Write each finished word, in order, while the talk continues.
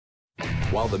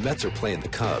While the Mets are playing the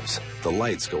Cubs, the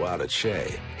lights go out at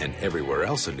Shea and everywhere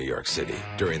else in New York City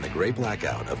during the Great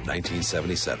Blackout of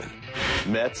 1977.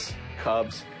 Mets,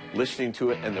 Cubs, listening to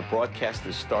it, and the broadcast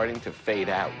is starting to fade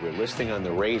out. We're listening on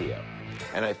the radio.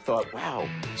 And I thought, wow,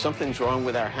 something's wrong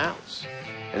with our house.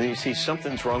 And then you see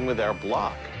something's wrong with our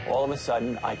block. All of a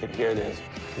sudden, I could hear this,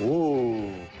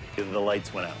 woo. The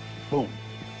lights went out, boom,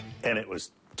 and it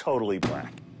was totally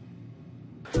black.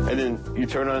 And then you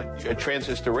turn on a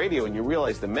transistor radio and you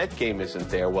realize the Met game isn't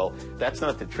there. Well, that's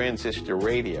not the transistor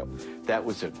radio. That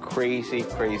was a crazy,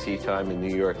 crazy time in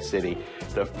New York City.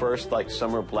 The first, like,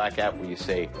 summer blackout where you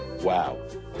say, wow,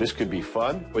 this could be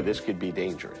fun or this could be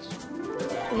dangerous.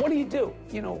 What do?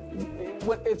 You know,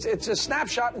 it's a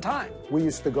snapshot in time. We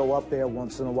used to go up there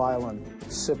once in a while and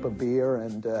sip a beer,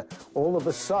 and all of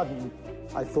a sudden,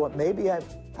 I thought maybe I've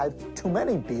had too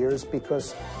many beers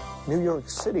because New York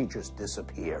City just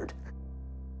disappeared.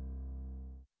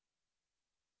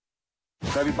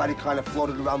 Everybody kind of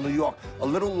floated around New York, a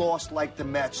little lost like the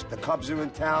Mets. The Cubs are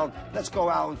in town. Let's go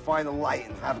out and find a light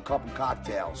and have a couple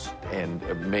cocktails. And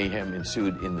mayhem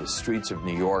ensued in the streets of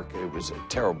New York. It was a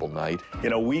terrible night. You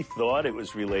know, we thought it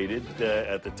was related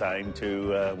at the time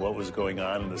to what was going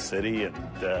on in the city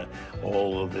and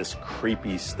all of this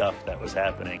creepy stuff that was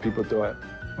happening. People thought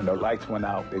when the lights went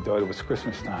out, they thought it was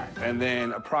Christmas time. And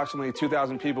then approximately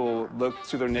 2,000 people looked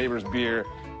to their neighbor's beer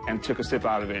and took a sip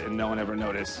out of it, and no one ever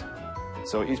noticed.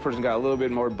 So each person got a little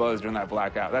bit more buzzed during that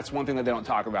blackout. That's one thing that they don't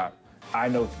talk about. I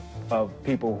know of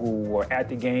people who were at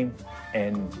the game,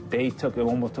 and it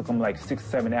almost took them like 6,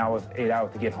 7 hours, 8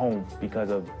 hours to get home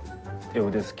because of it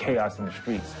was just chaos in the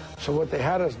streets. So what they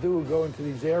had us do was go into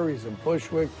these areas in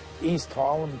Bushwick, East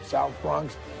Harlem, South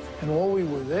Bronx, and all we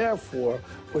were there for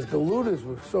was the looters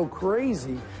were so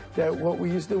crazy that what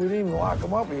we used to do, we didn't even lock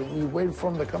them up. We waited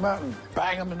for them to come out and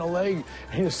bang them in the leg,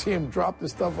 and you see them drop the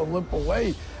stuff and limp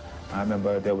away. I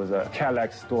remember there was a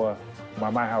Cadillac store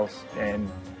by my house, and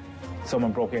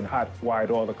someone broke in, hot-wired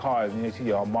all the cars, and you see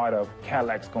an armada of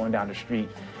Cadillacs going down the street.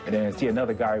 And then you see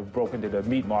another guy who broke into the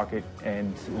meat market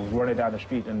and was running down the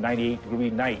street in a 98-degree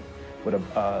night with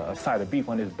a side of beef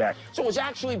on his back. So it was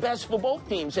actually best for both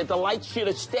teams that the lights should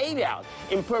have stayed out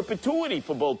in perpetuity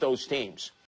for both those teams.